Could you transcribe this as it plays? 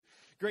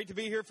Great to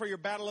be here for your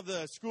Battle of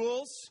the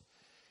Schools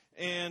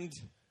and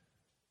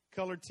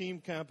color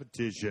team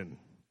competition.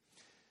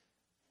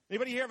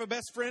 Anybody here have a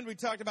best friend? We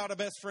talked about a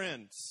best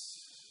friend.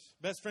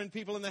 Best friend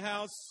people in the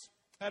house.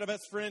 I had a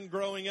best friend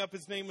growing up.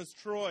 His name was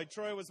Troy.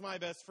 Troy was my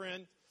best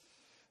friend.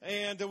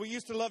 And we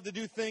used to love to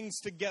do things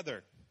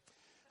together.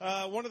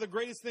 One of the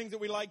greatest things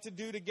that we liked to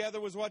do together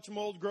was watch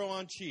mold grow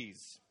on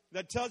cheese.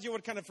 That tells you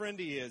what kind of friend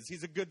he is.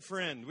 He's a good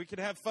friend. We could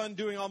have fun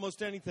doing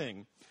almost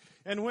anything.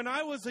 And when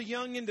I was a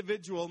young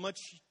individual, much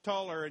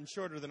taller and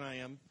shorter than I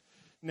am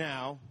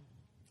now,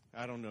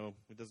 I don't know,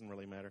 it doesn't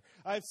really matter.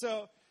 I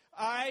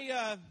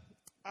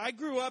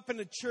grew up in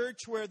a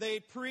church where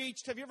they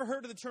preached. Have you ever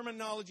heard of the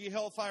terminology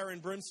hellfire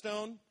and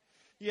brimstone?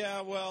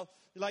 Yeah, well,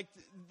 like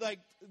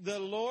the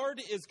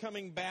Lord is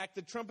coming back.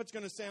 The trumpet's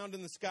going to sound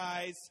in the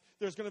skies.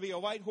 There's going to be a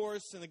white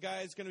horse, and the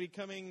guy is going to be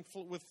coming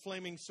with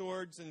flaming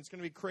swords, and it's going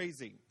to be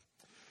crazy.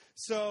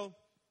 So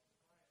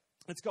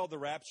it's called the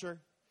rapture.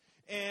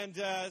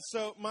 And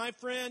so my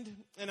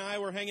friend and I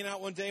were hanging out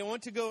one day. I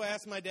went to go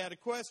ask my dad a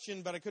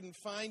question, but I couldn't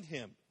find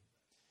him.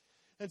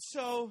 And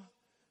so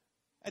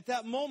at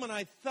that moment,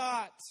 I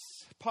thought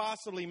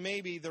possibly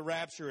maybe the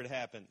rapture had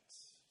happened.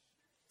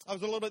 I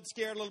was a little bit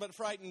scared, a little bit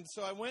frightened.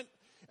 So I went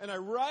and I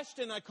rushed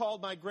and I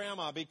called my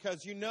grandma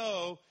because, you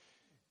know,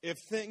 if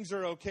things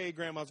are okay,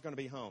 grandma's going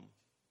to be home.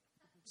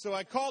 So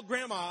I called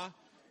grandma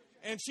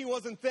and she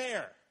wasn't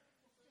there.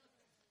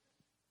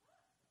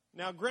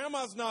 Now,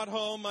 grandma's not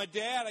home. My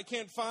dad, I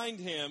can't find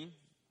him.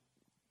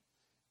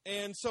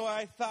 And so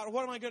I thought,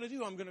 what am I going to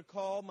do? I'm going to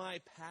call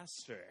my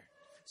pastor.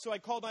 So I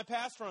called my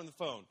pastor on the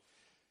phone.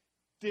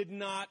 Did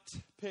not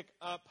pick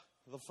up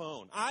the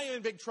phone. I am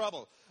in big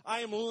trouble.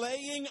 I am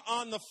laying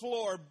on the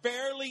floor,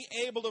 barely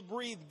able to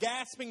breathe,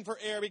 gasping for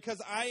air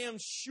because I am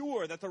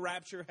sure that the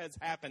rapture has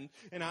happened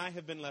and I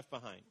have been left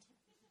behind.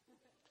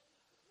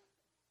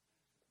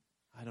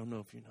 I don't know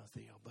if you know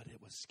Theo, but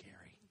it was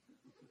scary.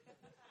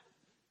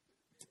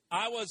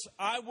 I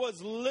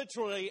was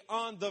literally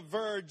on the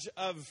verge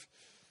of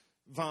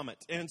vomit.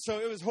 And so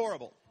it was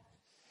horrible.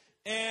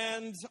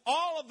 And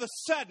all of a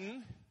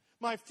sudden,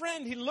 my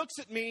friend, he looks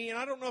at me, and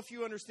I don't know if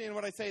you understand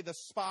what I say, the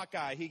Spock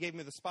eye. He gave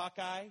me the Spock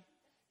eye.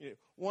 You know,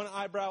 one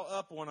eyebrow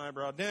up, one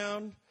eyebrow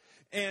down.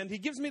 And he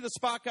gives me the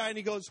Spock eye, and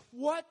he goes,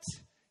 "What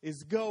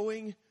is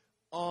going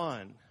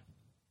on?"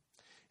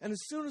 And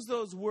as soon as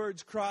those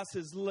words cross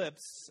his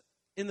lips,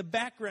 in the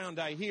background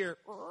I hear,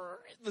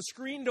 the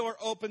screen door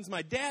opens,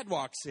 my dad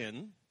walks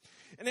in.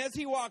 And as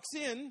he walks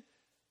in,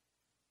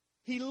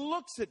 he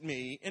looks at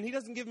me, and he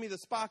doesn't give me the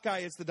Spock eye,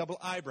 it's the double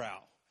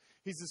eyebrow.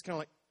 He's just kind of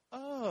like,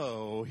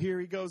 oh, here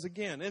he goes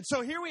again. And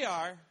so here we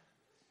are.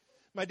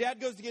 My dad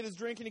goes to get his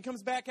drink, and he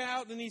comes back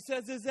out, and he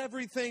says, "Is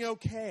everything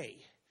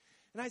okay?"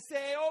 And I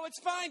say, "Oh, it's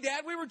fine,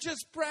 Dad. We were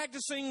just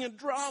practicing a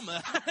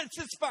drama. It's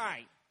just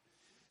fine."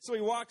 So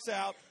he walks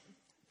out,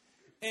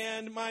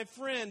 and my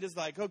friend is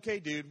like, "Okay,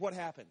 dude, what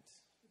happened?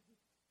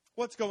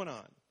 What's going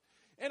on?"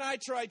 And I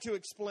tried to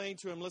explain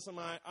to him, "Listen,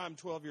 I'm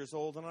 12 years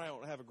old, and I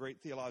don't have a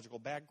great theological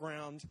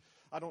background.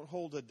 I don't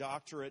hold a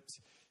doctorate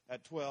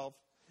at 12.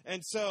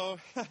 And so,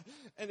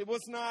 and it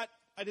was not,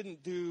 I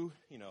didn't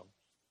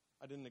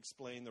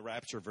explain the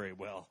rapture very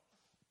well.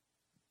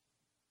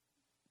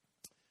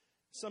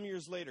 Some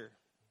years later,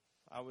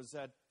 I was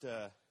at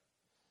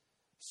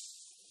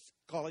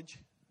college,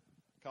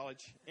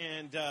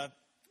 and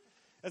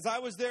as I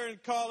was there in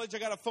college, I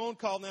got a phone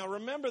call. Now,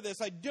 remember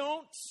this, I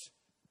don't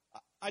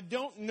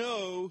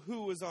know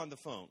who was on the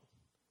phone,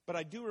 but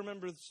I do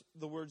remember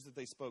the words that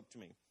they spoke to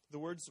me. The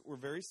words were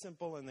very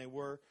simple, and they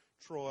were,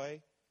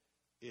 "Troy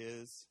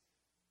is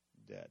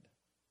dead."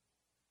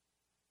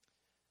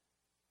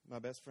 My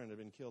best friend had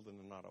been killed in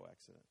an auto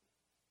accident.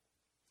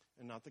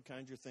 And not the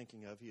kind you're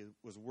thinking of. He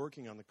was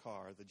working on the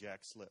car. The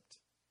jack slipped.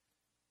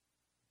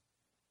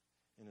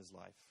 And his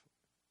life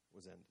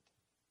was ended.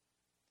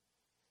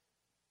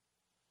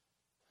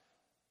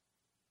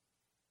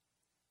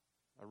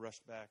 I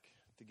rushed back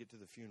to get to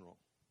the funeral.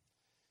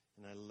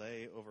 And I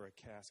lay over a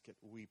casket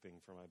weeping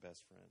for my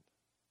best friend.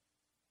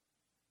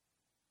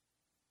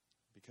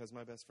 Because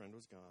my best friend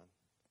was gone.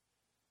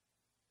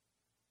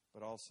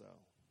 But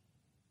also,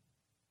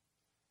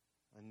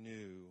 I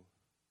knew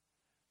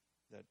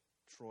that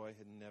Troy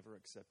had never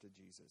accepted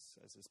Jesus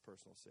as his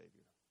personal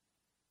Savior.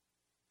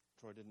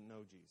 Troy didn't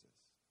know Jesus.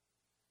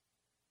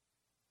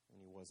 And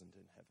he wasn't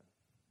in heaven.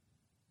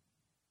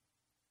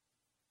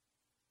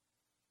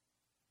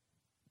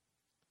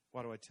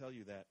 Why do I tell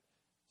you that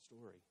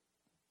story?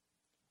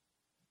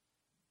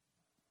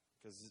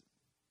 Because,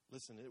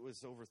 listen, it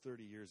was over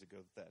 30 years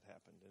ago that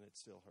happened, and it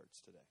still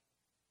hurts today.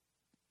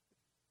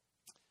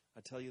 I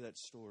tell you that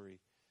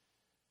story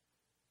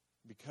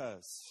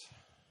because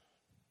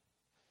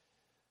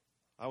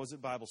I was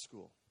at Bible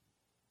school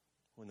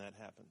when that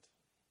happened.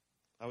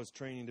 I was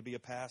training to be a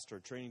pastor,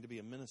 training to be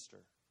a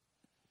minister,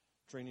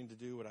 training to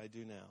do what I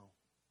do now.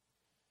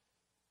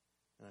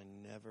 And I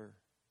never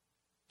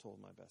told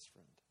my best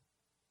friend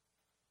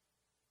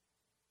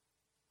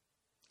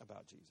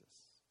about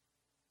Jesus.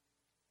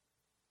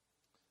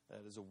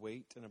 That is a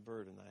weight and a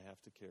burden I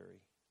have to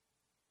carry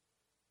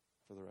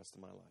for the rest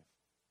of my life.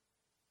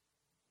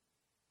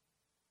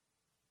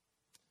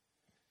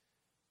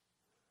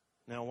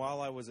 Now,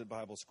 while I was at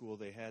Bible school,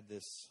 they had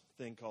this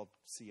thing called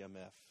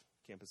CMF,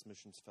 Campus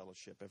Missions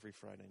Fellowship, every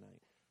Friday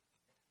night.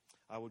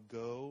 I would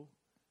go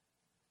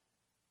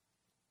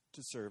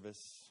to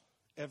service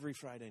every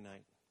Friday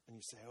night. And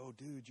you say, oh,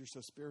 dude, you're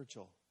so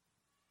spiritual.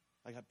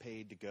 I got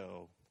paid to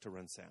go to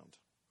run sound.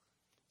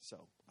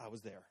 So I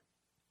was there.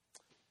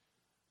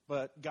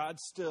 But God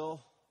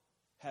still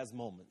has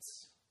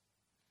moments.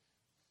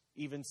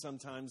 Even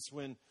sometimes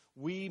when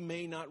we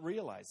may not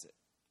realize it.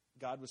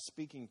 God was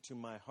speaking to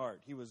my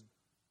heart. He was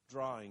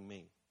drawing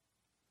me.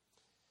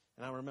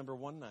 And I remember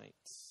one night,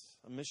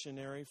 a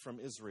missionary from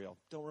Israel.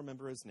 Don't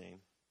remember his name.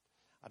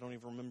 I don't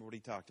even remember what he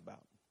talked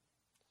about.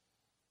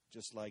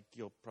 Just like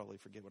you'll probably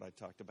forget what I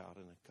talked about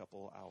in a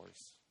couple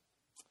hours.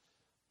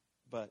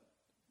 But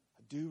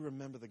I do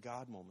remember the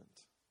God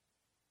moment.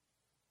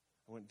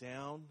 I went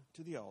down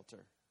to the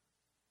altar.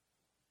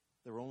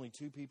 There were only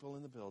 2 people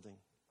in the building,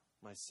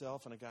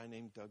 myself and a guy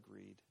named Doug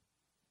Reed.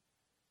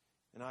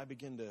 And I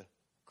began to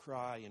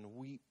cry and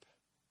weep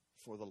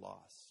for the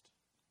lost.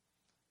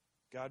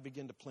 God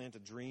began to plant a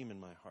dream in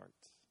my heart.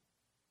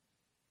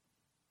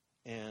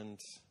 And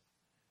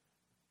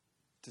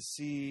to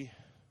see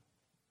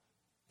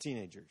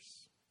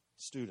teenagers,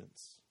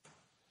 students,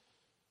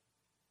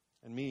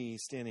 and me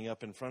standing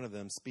up in front of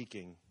them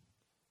speaking.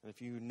 And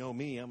if you know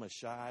me, I'm a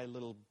shy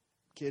little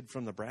kid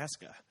from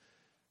Nebraska.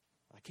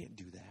 I can't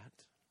do that.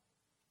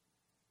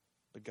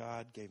 But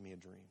God gave me a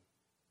dream.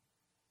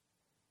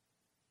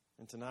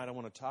 And tonight I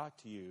want to talk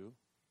to you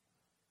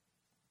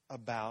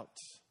about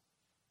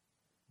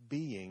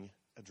being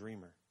a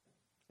dreamer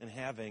and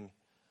having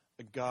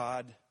a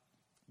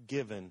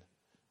God-given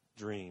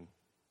dream.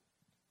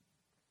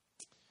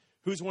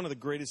 Who's one of the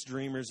greatest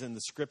dreamers in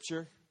the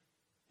Scripture?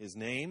 His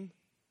name?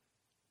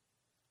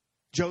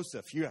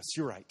 Joseph. Yes,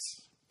 you're right.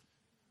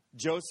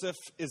 Joseph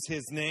is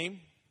his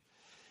name.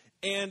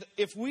 And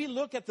if we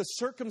look at the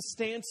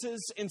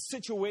circumstances and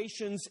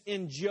situations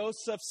in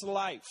Joseph's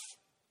life,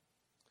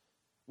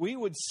 we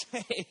would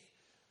say,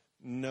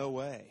 no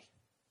way.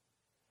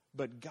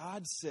 But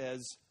God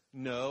says,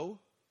 no,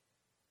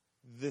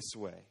 this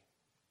way.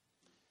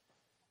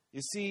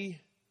 You see,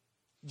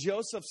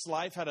 Joseph's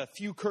life had a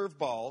few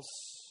curveballs,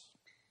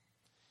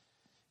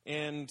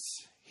 and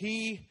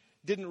he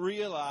didn't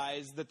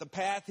realize that the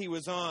path he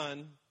was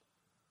on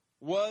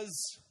was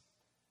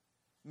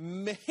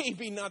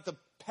maybe not the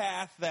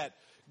path that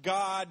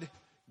God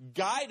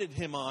guided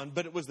him on,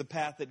 but it was the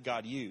path that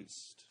God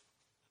used.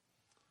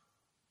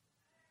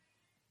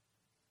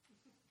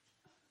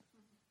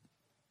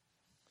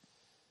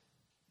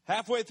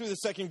 Halfway through the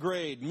 2nd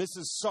grade,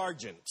 Mrs.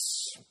 Sargent,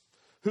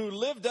 who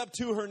lived up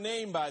to her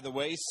name, by the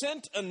way,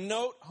 sent a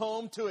note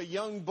home to a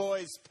young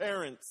boy's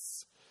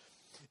parents.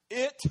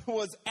 It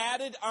was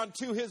added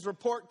onto his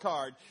report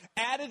card,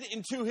 added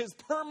into his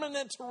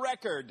permanent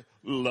record.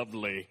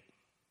 Lovely.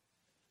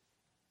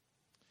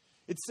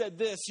 It said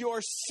this: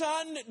 your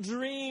son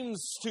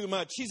dreams too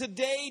much. He's a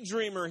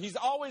daydreamer. He's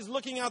always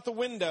looking out the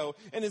window,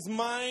 and his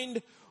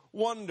mind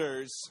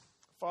wanders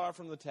far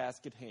from the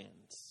task at hand.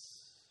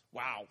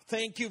 Wow.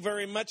 Thank you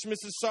very much,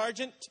 Mrs.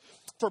 Sargent,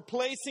 for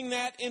placing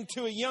that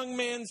into a young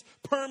man's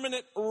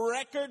permanent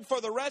record for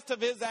the rest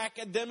of his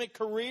academic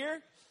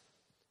career.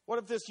 What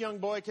if this young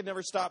boy could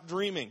never stop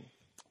dreaming?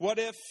 What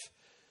if,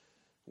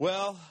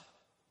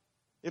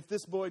 if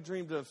this boy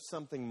dreamed of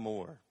something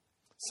more,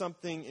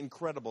 something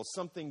incredible,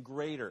 something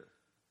greater?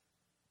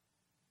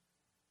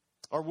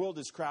 Our world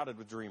is crowded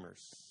with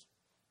dreamers.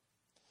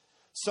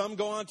 Some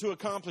go on to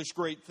accomplish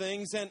great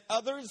things, and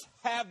others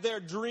have their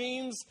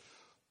dreams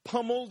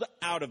pummeled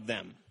out of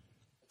them.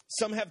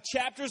 Some have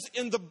chapters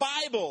in the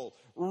Bible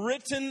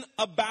written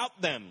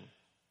about them.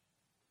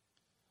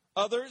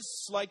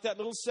 Others, like that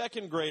little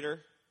 2nd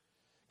grader,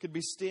 could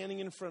be standing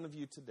in front of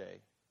you today,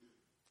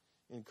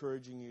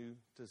 encouraging you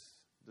to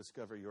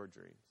discover your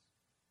dreams.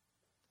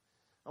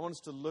 I want us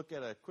to look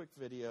at a quick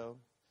video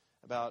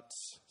about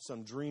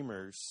some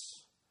dreamers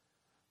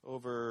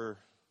over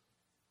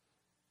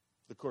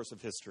the course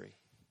of history.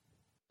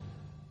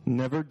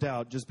 Never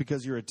doubt, just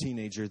because you're a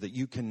teenager, that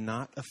you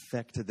cannot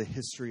affect the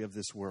history of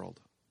this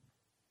world.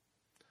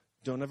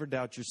 Don't ever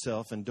doubt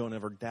yourself, and don't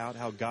ever doubt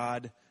how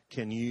God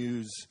can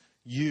use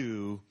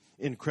you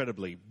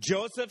incredibly.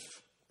 Joseph,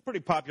 pretty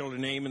popular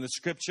name in the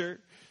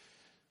Scripture.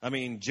 I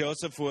mean,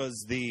 Joseph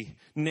was the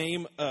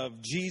name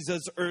of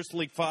Jesus'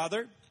 earthly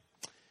father.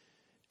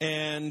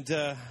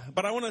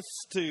 But I want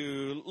us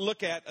to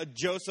look at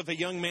Joseph, a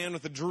young man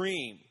with a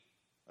dream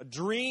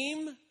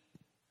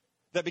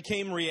that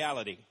became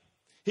reality.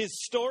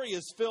 His story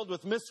is filled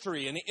with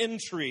mystery and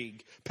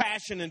intrigue,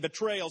 passion and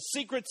betrayal,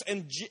 secrets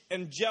and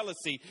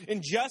jealousy,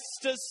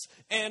 injustice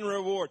and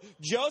reward.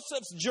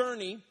 Joseph's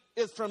journey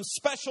is from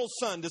special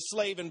son to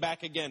slave and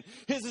back again.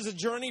 His is a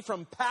journey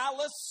from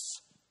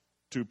palace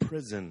to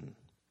prison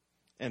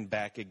and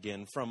back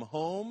again, from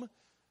home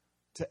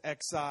to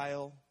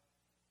exile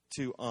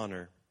to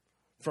honor,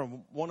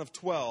 from one of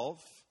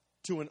 12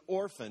 to an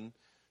orphan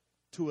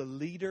to a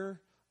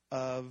leader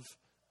of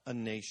a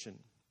nation.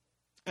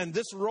 And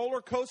this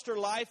roller coaster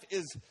life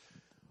is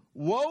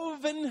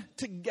woven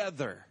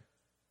together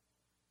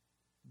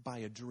by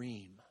a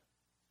dream.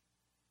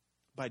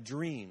 By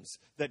dreams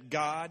that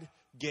God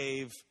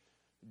gave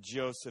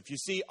Joseph. You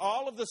see,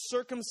 all of the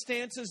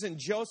circumstances in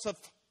Joseph,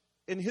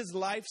 in his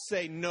life,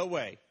 say no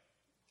way.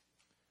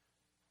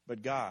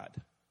 But God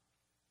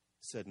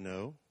said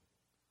no,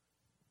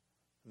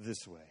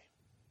 this way.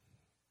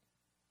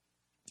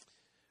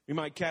 We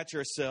might catch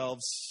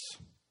ourselves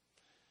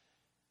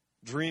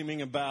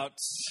dreaming about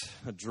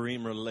a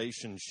dream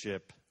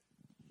relationship.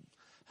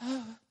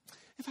 Oh,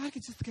 if I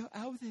could just go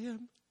out with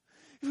him,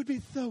 it would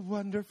be so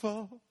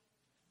wonderful.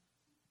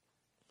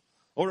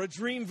 Or a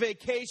dream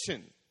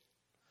vacation.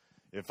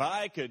 If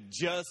I could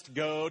just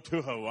go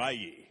to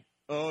Hawaii.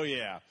 Oh,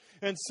 yeah.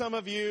 And some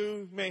of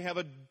you may have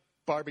a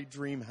Barbie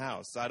dream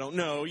house. I don't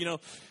know.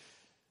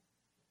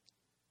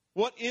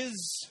 What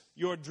is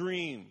your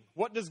dream?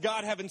 What does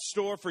God have in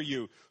store for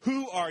you?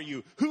 Who are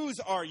you? Whose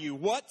are you?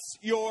 What's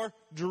your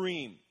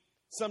dream?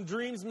 Some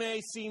dreams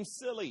may seem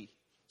silly.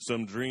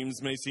 Some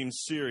dreams may seem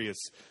serious.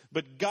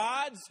 But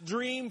God's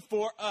dream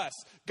for us,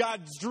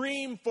 God's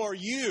dream for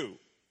you,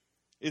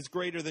 is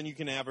greater than you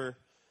can ever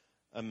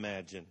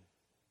imagine.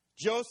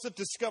 Joseph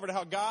discovered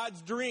how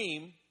God's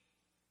dream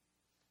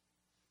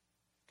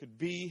could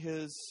be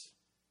his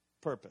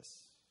purpose.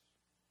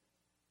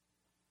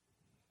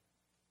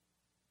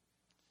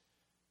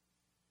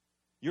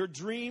 Your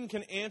dream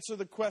can answer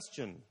the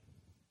question,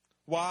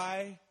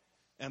 why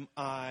am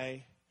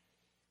I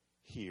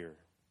here?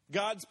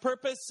 God's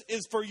purpose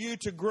is for you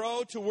to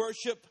grow, to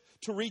worship,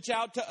 to reach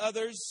out to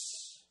others.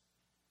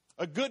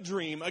 A good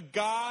dream, a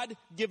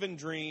God-given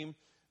dream,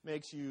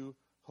 makes you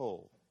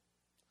whole.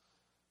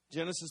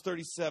 Genesis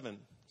 37,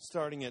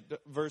 starting at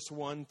verse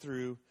 1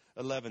 through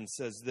 11,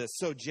 says this.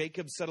 So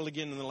Jacob settled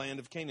again in the land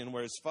of Canaan,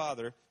 where his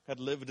father had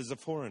lived as a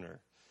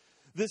foreigner.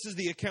 This is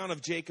the account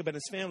of Jacob and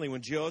his family.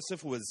 When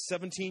Joseph was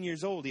 17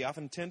 years old, he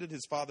often tended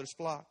his father's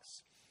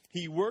flocks.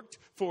 He worked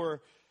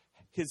for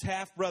his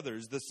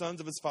half-brothers, the sons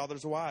of his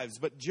father's wives.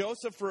 But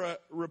Joseph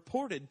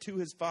reported to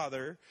his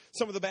father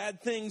some of the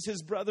bad things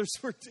his brothers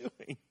were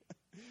doing.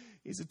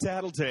 He's a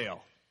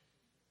tattletale.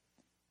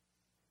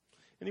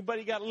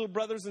 Anybody got little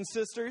brothers and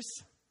sisters?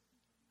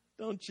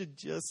 Don't you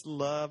just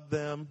love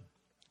them?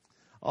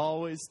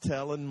 Always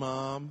telling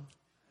mom.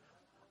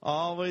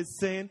 Always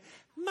saying,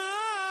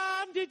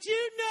 Mom, did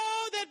you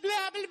know that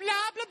blah, blah,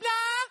 blah, blah,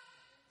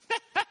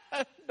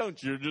 blah?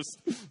 Don't you just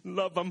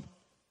love them?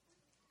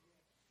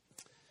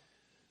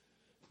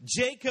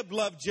 Jacob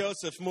loved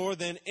Joseph more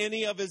than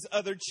any of his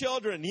other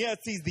children. Yes,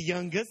 he's the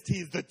youngest.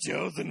 He's the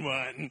chosen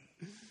one.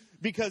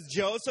 Because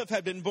Joseph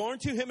had been born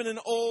to him in an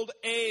old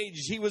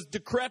age. He was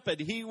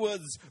decrepit.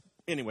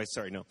 Anyway,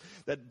 sorry, no.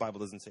 That Bible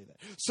doesn't say that.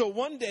 So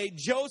one day,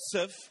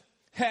 Joseph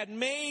had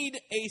made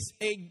a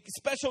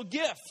special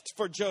gift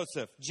for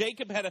Joseph.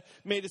 Jacob had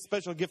made a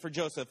special gift for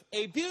Joseph.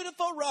 A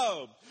beautiful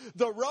robe.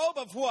 The robe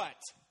of what?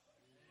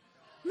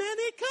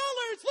 Many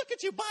colors. Look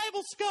at you,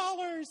 Bible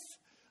scholars.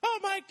 Oh,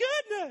 my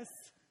goodness.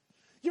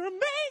 You're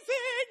amazing.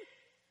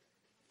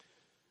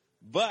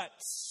 But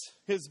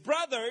his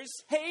brothers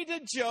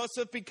hated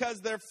Joseph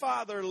because their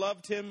father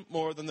loved him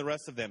more than the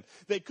rest of them.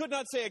 They could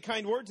not say a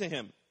kind word to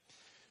him.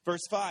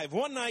 Verse 5,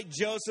 one night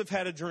Joseph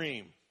had a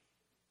dream.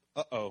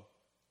 Uh-oh.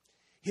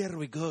 Here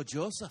we go,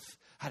 Joseph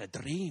had a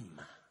dream.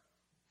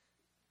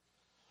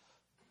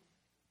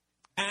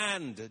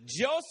 And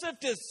Joseph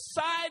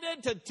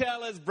decided to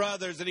tell his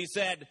brothers, and he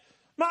said,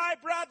 my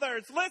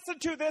brothers, listen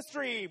to this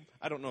dream.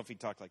 I don't know if he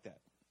talked like that.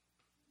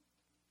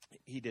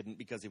 He didn't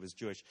because he was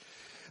Jewish.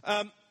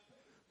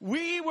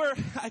 We were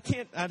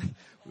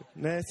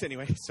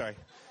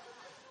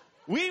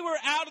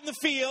out in the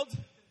field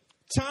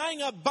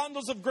tying up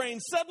bundles of grain.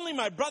 Suddenly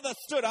my brother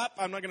stood up.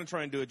 I'm not going to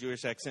try and do a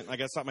Jewish accent. I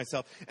got to stop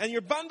myself. And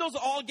your bundles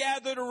all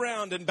gathered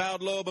around and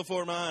bowed low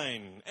before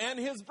mine. And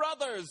his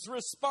brothers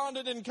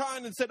responded in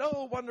kind and said,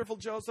 oh, wonderful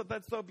Joseph,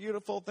 that's so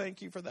beautiful.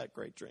 Thank you for that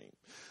great dream.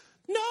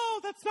 No,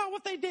 that's not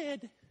what they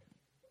did.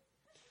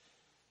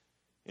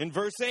 In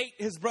verse 8,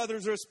 his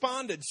brothers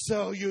responded,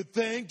 so you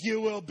think you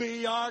will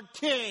be our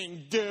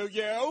king, do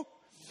you?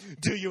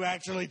 Do you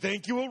actually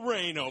think you will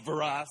reign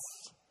over us?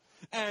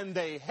 And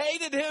they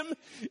hated him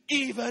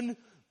even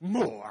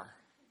more.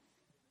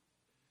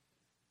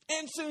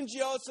 And soon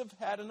Joseph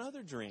had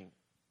another dream.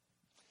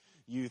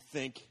 You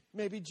think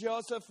maybe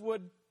Joseph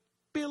would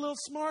be a little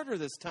smarter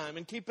this time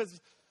and keep his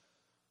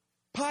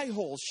pie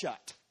hole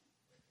shut.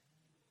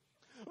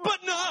 But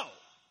no!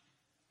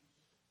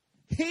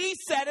 He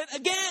said it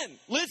again.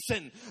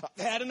 Listen,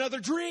 I had another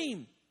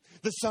dream.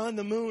 The sun,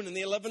 the moon, and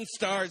the 11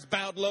 stars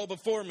bowed low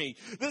before me.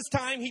 This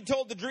time he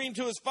told the dream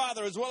to his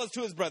father as well as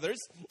to his brothers,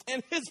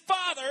 and his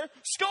father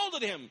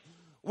scolded him.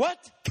 What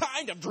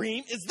kind of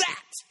dream is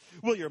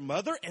that? Will your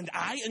mother and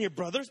I and your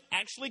brothers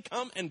actually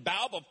come and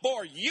bow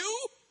before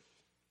you?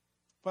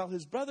 While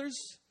his brothers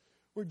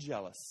were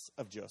jealous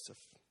of Joseph,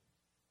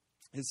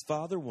 his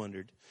father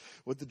wondered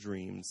what the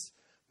dreams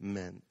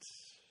meant.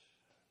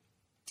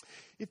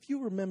 If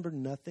you remember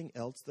nothing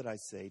else that I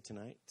say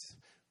tonight,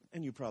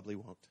 and you probably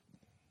won't.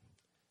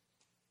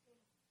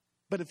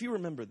 But if you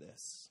remember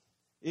this,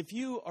 if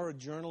you are a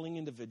journaling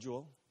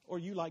individual or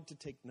you like to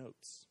take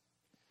notes,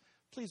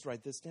 please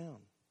write this down.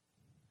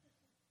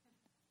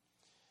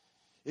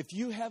 If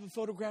you have a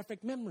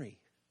photographic memory,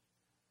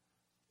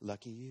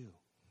 lucky you.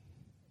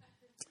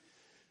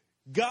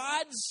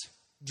 God's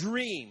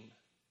dream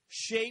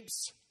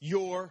shapes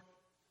your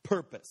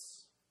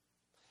purpose.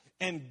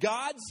 And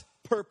God's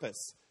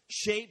purpose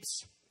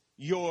shapes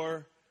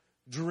your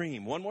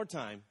dream. One more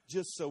time,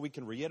 just so we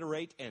can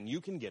reiterate and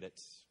you can get it.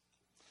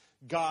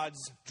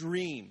 God's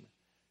dream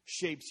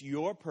shapes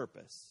your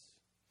purpose.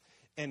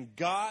 And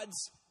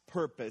God's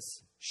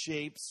purpose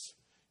shapes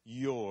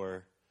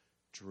your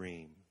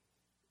dream.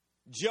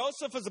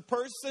 Joseph is a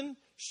person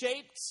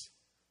shaped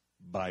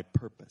by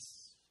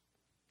purpose.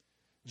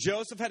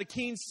 Joseph had a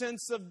keen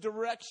sense of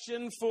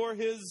direction for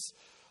his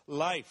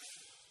life.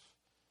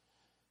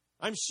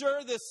 I'm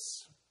sure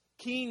this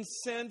keen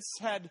sense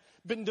had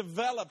been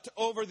developed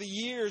over the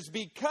years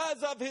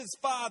because of his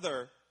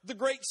father, the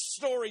great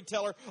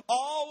storyteller,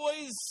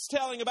 always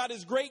telling about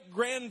his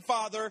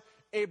great-grandfather,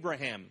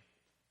 Abraham,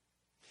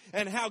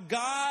 and how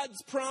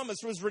God's promise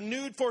was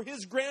renewed for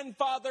his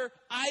grandfather,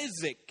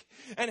 Isaac,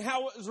 and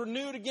how it was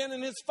renewed again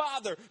in his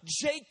father,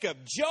 Jacob.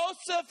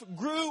 Joseph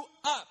grew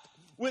up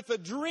with a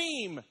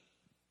dream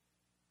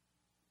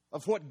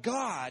of what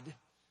God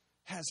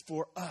has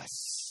for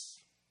us,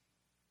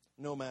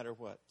 no matter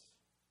what.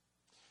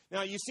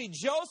 Now, you see,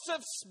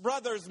 Joseph's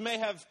brothers may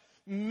have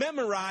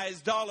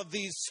memorized all of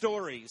these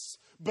stories,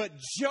 but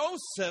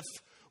Joseph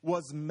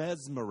was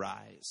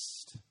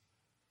mesmerized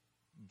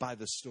by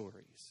the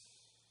stories.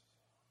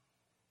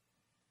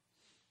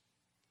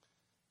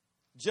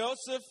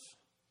 Joseph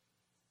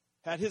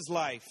had his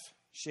life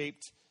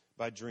shaped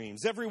by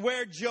dreams.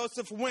 Everywhere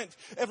Joseph went,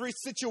 every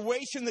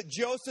situation that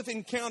Joseph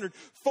encountered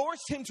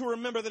forced him to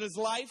remember that his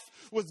life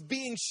was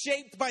being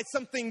shaped by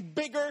something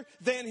bigger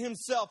than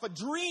himself. A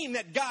dream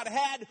that God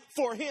had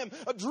for him.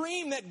 A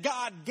dream that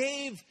God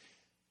gave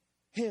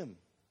him.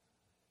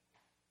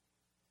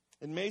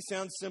 It may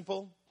sound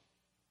simple,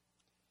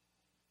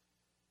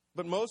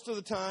 but most of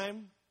the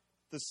time,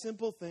 the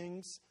simple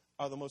things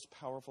are the most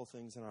powerful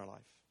things in our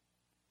life.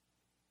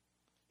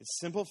 It's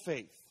simple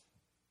faith.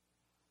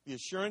 The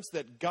assurance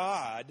that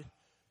God,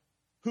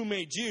 who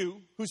made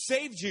you, who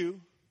saved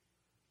you,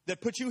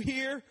 that put you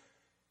here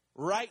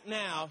right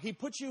now, He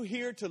put you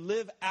here to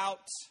live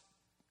out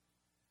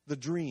the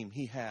dream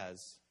He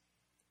has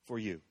for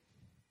you.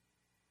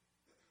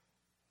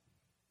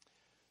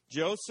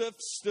 Joseph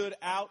stood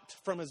out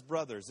from his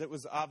brothers. It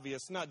was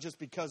obvious, not just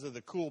because of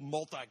the cool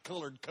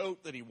multicolored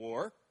coat that he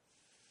wore,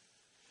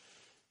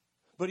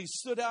 but he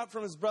stood out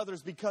from his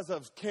brothers because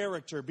of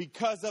character,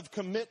 because of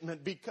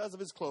commitment, because of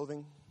his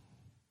clothing.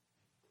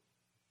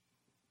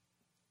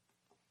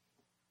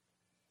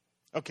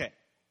 Okay.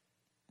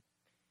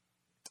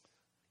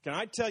 Can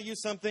I tell you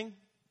something?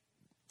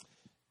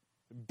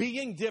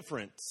 Being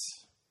different.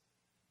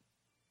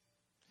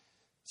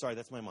 Sorry,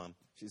 that's my mom.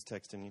 She's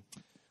texting me.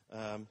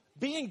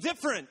 Being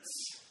different.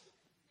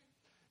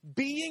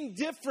 Being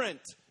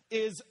different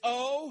is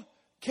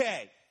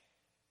okay.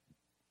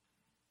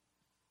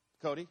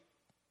 Cody?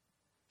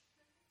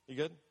 You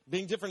good?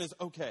 Being different is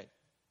okay.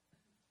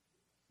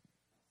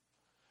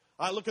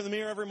 I look in the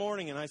mirror every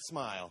morning and I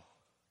smile.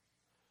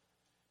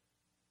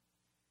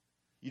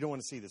 You don't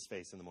want to see this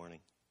face in the morning.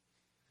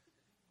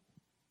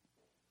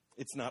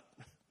 It's not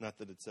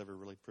that it's ever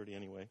really pretty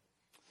anyway.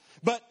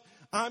 But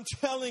I'm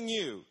telling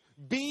you,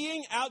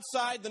 being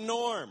outside the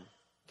norm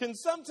can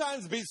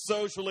sometimes be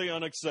socially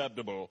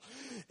unacceptable.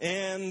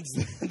 And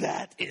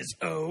that is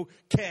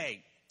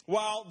okay.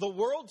 While the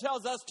world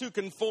tells us to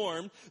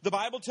conform, the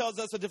Bible tells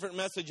us a different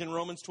message in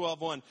Romans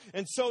 12:1.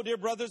 And so, dear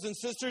brothers and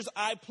sisters,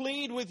 I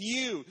plead with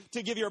you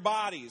to give your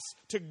bodies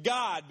to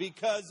God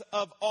because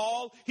of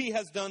all He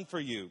has done for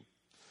you.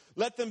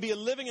 Let them be a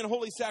living and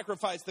holy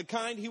sacrifice, the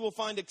kind He will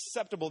find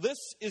acceptable. This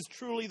is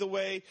truly the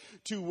way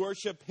to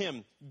worship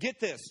Him. Get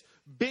this.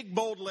 Big,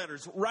 bold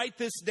letters. Write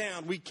this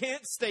down. We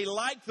can't stay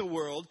like the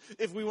world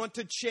if we want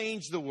to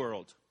change the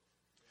world.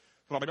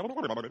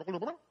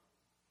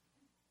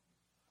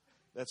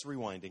 That's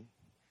rewinding.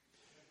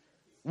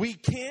 We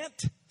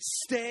can't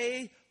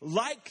stay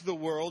like the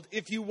world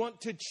if you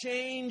want to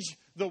change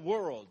the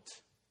world.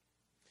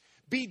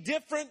 Be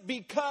different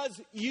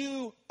because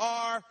you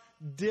are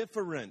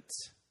different.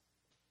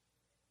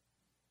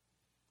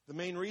 The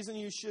main reason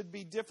you should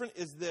be different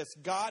is this.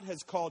 God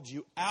has called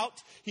you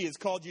out. He has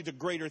called you to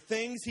greater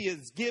things. He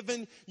has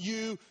given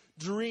you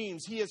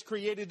dreams. He has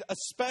created a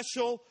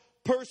special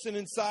person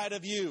inside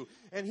of you.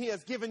 And He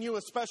has given you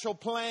a special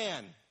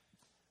plan.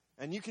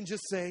 And you can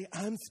just say,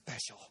 I'm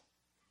special.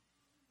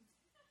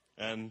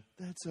 And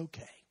that's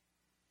okay.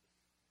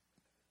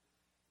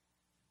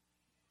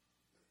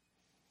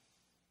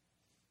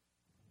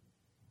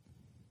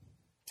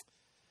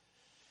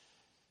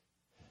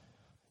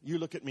 You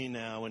look at me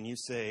now and you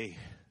say,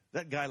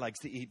 that guy likes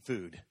to eat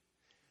food.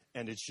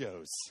 And it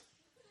shows.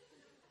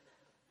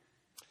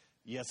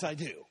 Yes, I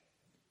do.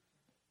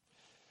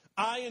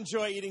 I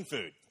enjoy eating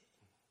food.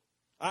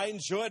 I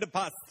enjoy the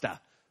pasta.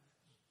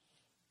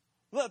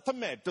 The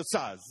tomato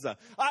sauce.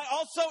 I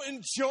also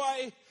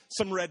enjoy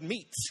some red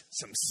meat,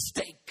 some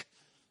steak,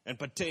 and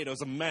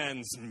potatoes, a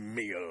man's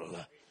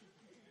meal.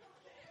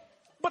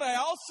 But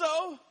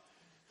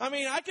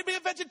I could be a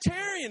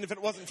vegetarian if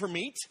it wasn't for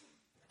meat.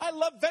 I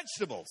love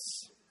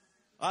vegetables.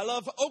 I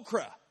love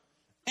okra,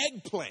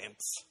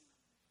 eggplants.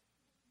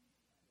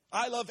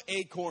 I love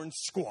acorn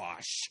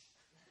squash.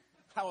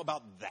 How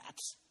about that?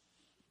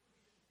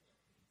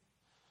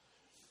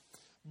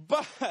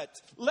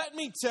 But let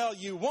me tell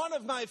you, one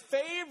of my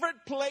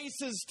favorite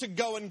places to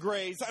go and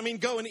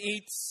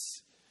eat,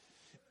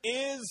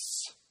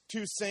 is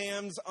to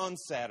Sam's on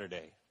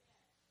Saturday.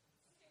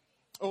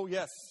 Oh,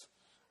 yes.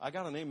 I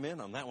got an amen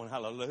on that one.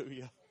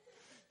 Hallelujah.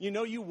 You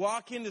know, you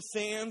walk into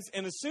Sam's,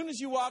 and as soon as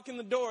you walk in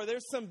the door,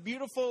 there's some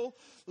beautiful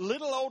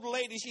little old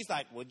lady. She's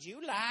like, would you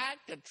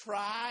like to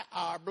try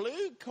our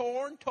blue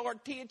corn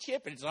tortilla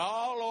chip? It's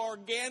all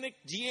organic,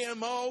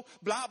 GMO,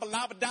 blah, blah,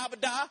 blah, blah, blah,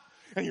 blah.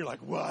 And you're like,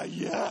 why,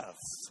 yes.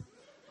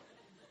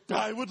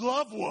 I would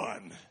love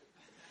one.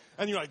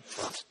 And you're like,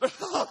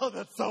 oh,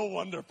 that's so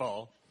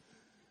wonderful.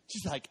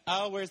 She's like,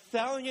 oh, we're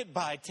selling it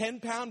by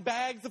 10-pound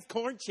bags of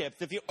corn chips.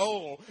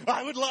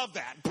 I would love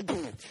that.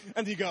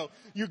 And you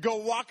go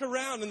walk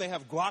around, and they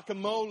have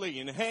guacamole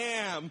and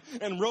ham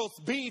and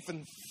roast beef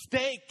and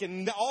steak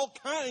and all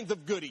kinds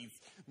of goodies.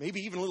 Maybe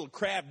even a little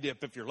crab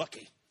dip if you're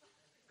lucky.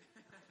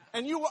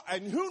 And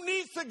who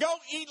needs to go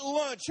eat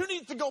lunch? Who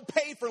needs to go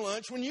pay for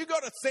lunch when you go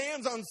to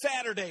Sam's on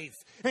Saturdays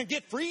and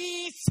get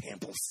free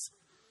samples?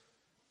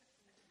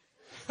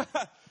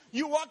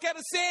 You walk out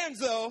of Sam's,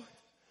 though,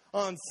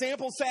 on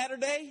Sample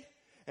Saturday,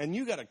 and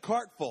you got a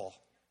cart full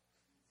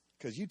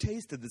because you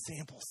tasted the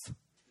samples,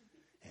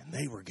 and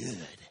they were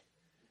good.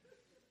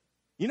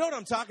 You know what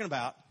I'm talking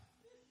about.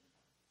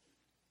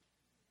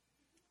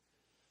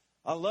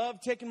 I love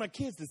taking my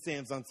kids to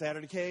Sam's on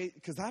Saturday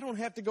because I don't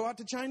have to go out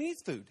to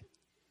Chinese food.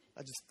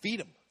 I just feed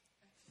them.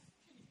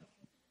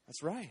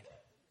 That's right.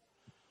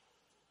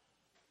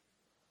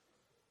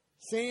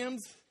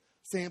 Sam's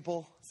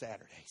Sample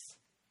Saturdays.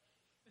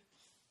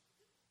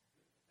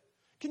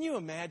 Can you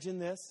imagine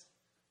this?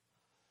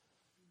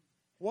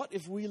 What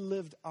if we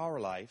lived our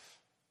life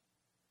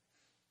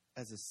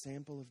as a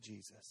sample of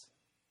Jesus?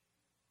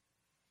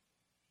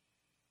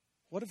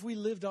 What if we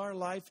lived our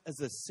life as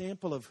a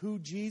sample of who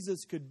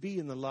Jesus could be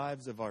in the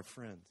lives of our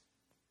friends?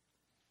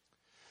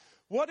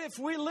 What if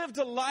we lived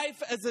a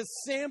life as a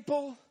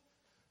sample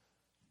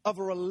of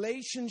a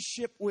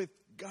relationship with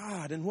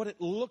God and what it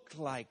looked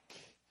like,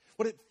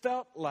 what it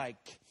felt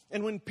like?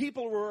 And when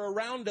people were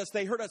around us,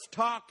 they heard us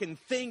talk and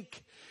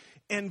think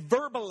and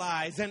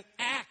verbalize and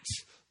act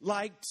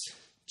like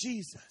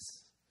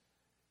Jesus.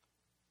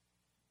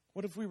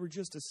 What if we were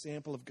just a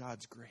sample of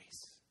God's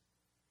grace,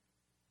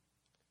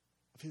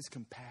 of His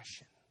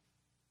compassion?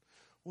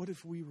 What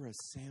if we were a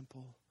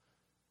sample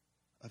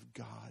of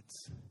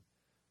God's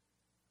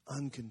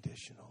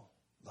unconditional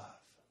love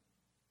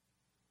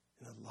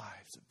in the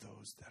lives of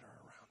those that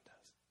are around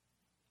us?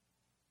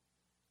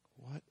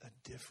 What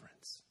a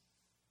difference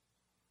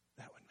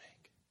that would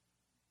make.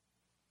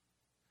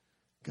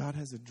 God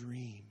has a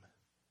dream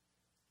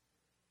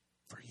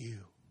for you.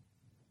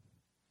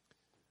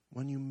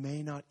 One you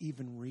may not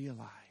even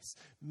realize.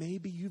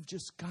 Maybe you've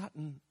just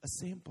gotten a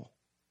sample.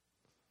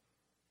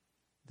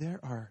 There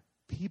are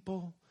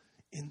people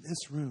in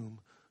this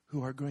room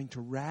who are going to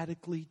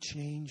radically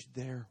change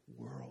their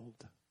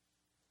world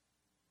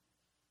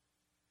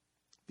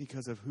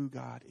because of who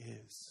God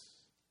is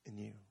in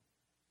you.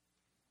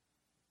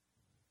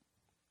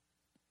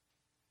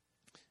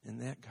 And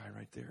that guy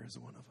right there is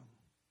one of them.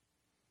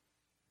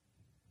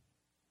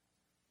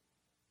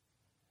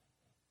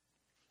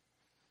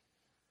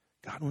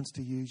 God wants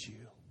to use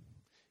you.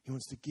 He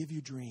wants to give you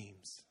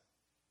dreams.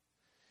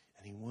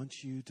 And He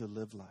wants you to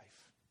live life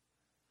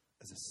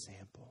as a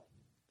sample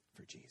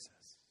for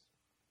Jesus.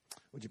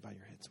 Would you bow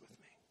your heads with me?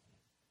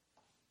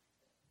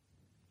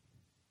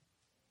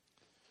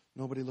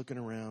 Nobody looking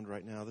around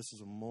right now. This is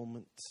a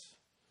moment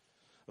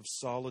of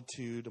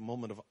solitude, a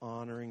moment of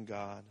honoring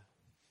God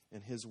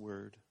and His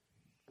Word.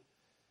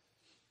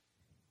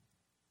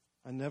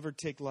 I never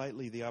take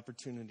lightly the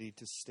opportunity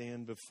to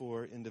stand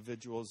before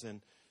individuals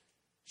and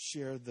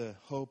share the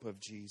hope of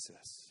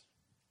Jesus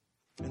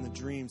and the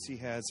dreams He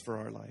has for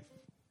our life.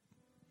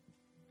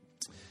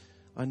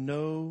 I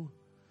know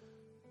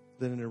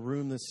that in a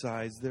room this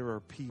size, there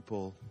are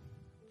people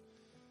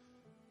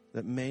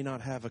that may not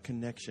have a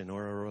connection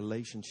or a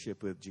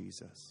relationship with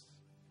Jesus.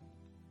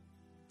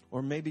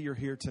 Or maybe you're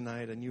here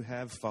tonight and you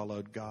have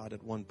followed God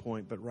at one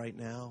point, but right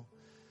now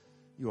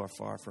you are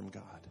far from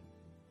God.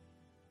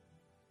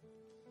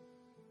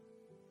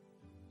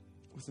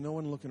 With no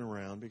one looking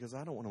around, because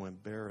I don't want to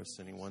embarrass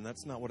anyone.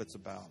 That's not what it's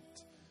about.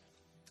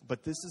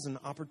 But this is an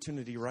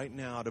opportunity right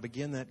now to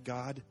begin that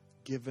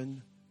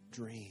God-given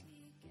dream.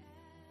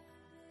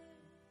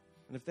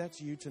 And if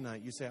that's you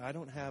tonight, you say, I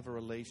don't have a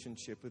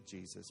relationship with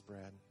Jesus,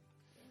 Brad,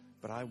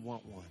 but I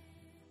want one.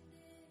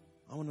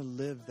 I want to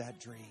live that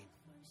dream.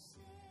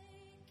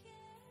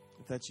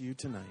 If that's you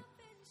tonight,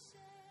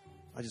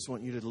 I just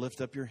want you to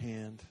lift up your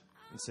hand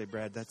and say,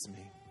 Brad, that's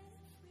me.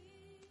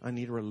 I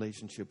need a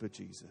relationship with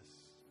Jesus.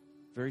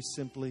 Very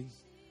simply,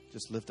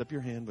 just lift up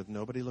your hand with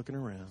nobody looking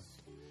around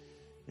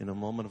in a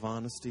moment of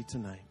honesty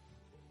tonight.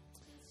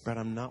 Brad,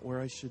 I'm not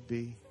where I should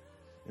be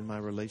in my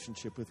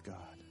relationship with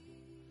God.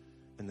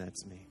 And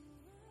that's me.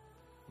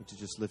 Would you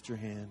just lift your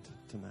hand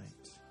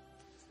tonight?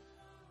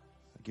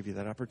 I'll give you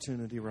that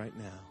opportunity right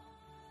now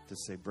to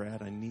say,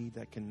 Brad, I need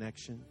that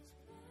connection.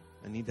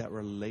 I need that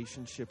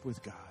relationship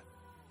with God.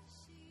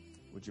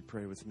 Would you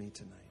pray with me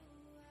tonight?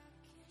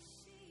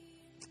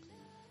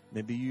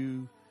 Maybe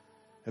you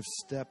have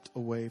stepped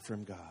away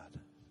from God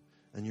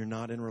and you're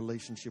not in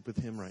relationship with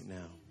Him right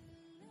now.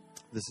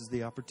 This is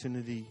the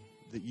opportunity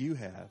that you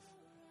have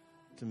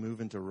to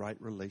move into right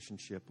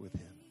relationship with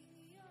Him.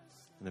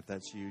 And if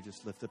that's you,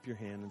 just lift up your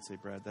hand and say,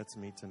 Brad, that's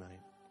me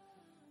tonight.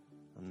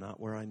 I'm not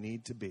where I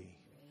need to be,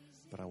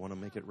 but I want to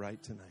make it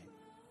right tonight.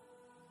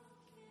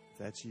 If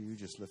that's you,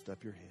 just lift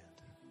up your hand.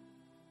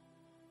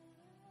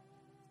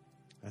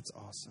 That's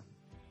awesome.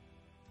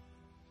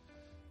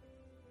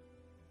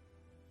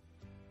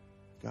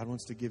 God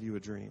wants to give you a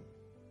dream,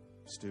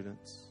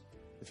 students.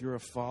 If you're a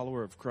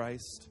follower of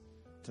Christ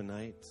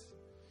tonight,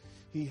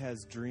 He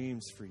has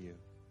dreams for you.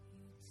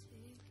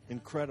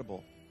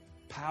 Incredible,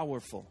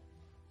 powerful,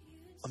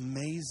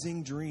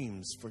 amazing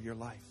dreams for your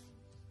life.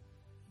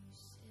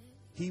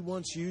 He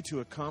wants you to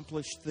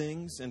accomplish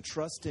things and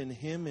trust in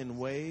Him in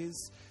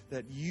ways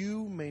that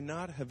you may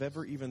not have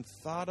ever even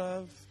thought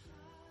of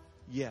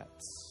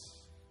yet.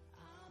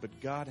 But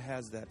God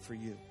has that for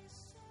you.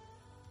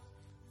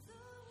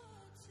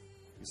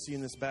 You see,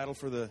 in this battle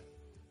for the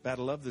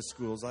battle of the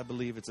schools, I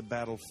believe it's a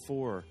battle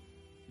for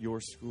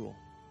your school.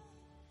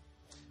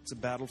 It's a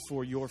battle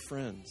for your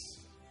friends,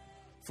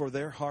 for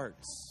their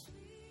hearts.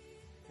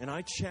 And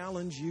I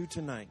challenge you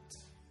tonight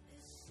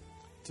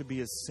to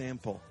be a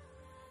sample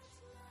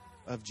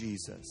of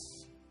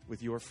Jesus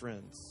with your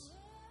friends.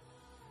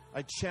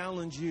 I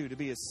challenge you to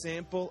be a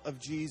sample of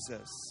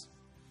Jesus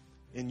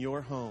in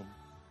your home.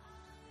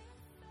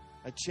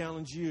 I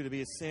challenge you to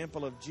be a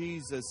sample of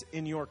Jesus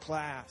in your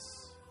class,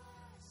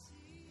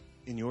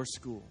 in your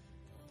school.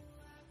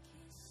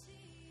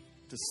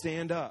 To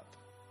stand up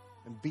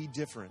and be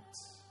different.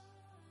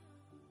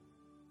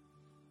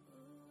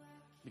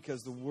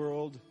 Because the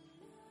world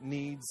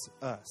needs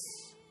us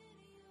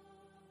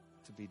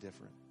to be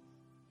different.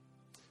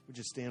 Would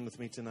you stand with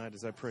me tonight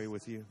as I pray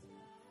with you?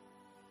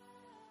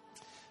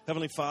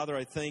 Heavenly Father,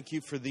 I thank you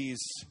for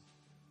these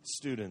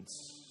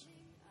students.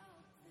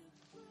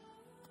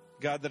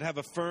 God, that have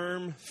a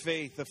firm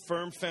faith, a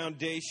firm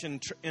foundation,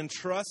 and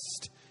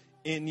trust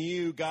in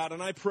you, God.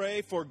 And I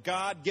pray for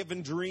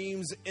God-given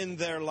dreams in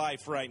their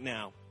life right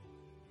now.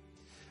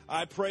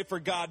 I pray for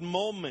God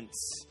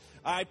moments.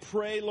 I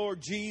pray, Lord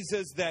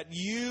Jesus, that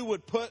you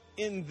would put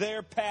in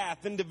their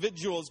path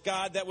individuals,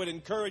 God, that would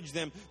encourage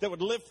them, that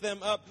would lift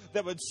them up,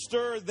 that would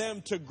stir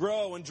them to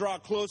grow and draw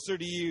closer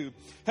to you.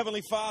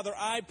 Heavenly Father,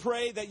 I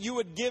pray that you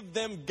would give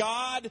them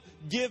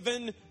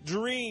God-given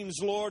dreams,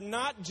 Lord,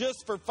 not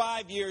just for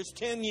 5 years,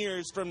 10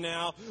 years from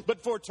now,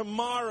 but for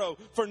tomorrow,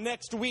 for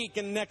next week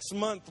and next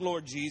month,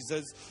 Lord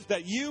Jesus,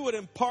 that you would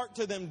impart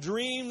to them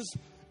dreams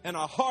and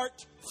a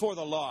heart for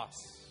the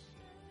lost.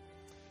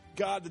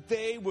 God, that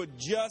they would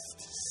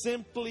just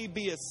simply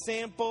be a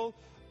sample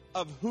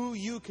of who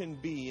you can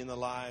be in the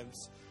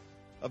lives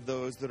of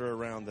those that are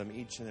around them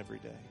each and every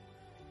day.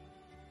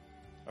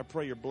 I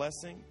pray your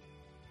blessing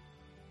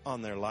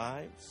on their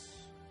lives,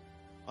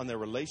 on their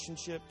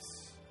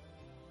relationships,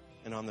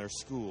 and on their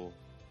school.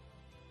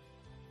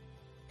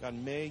 God,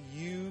 may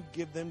you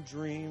give them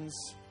dreams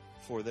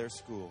for their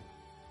school.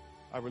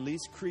 I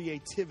release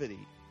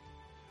creativity.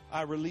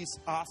 I release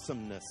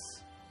awesomeness.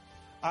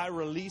 I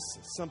release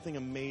something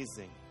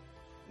amazing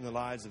in the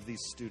lives of these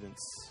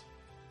students.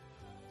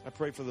 I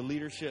pray for the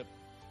leadership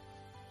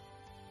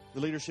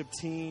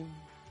team,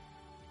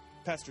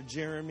 Pastor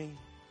Jeremy.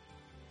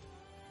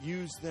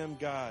 Use them,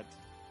 God,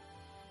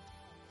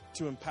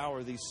 to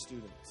empower these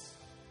students.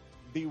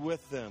 Be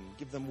with them.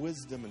 Give them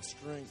wisdom and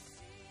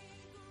strength.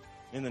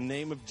 In the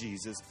name of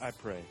Jesus, I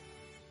pray.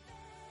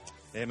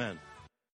 Amen.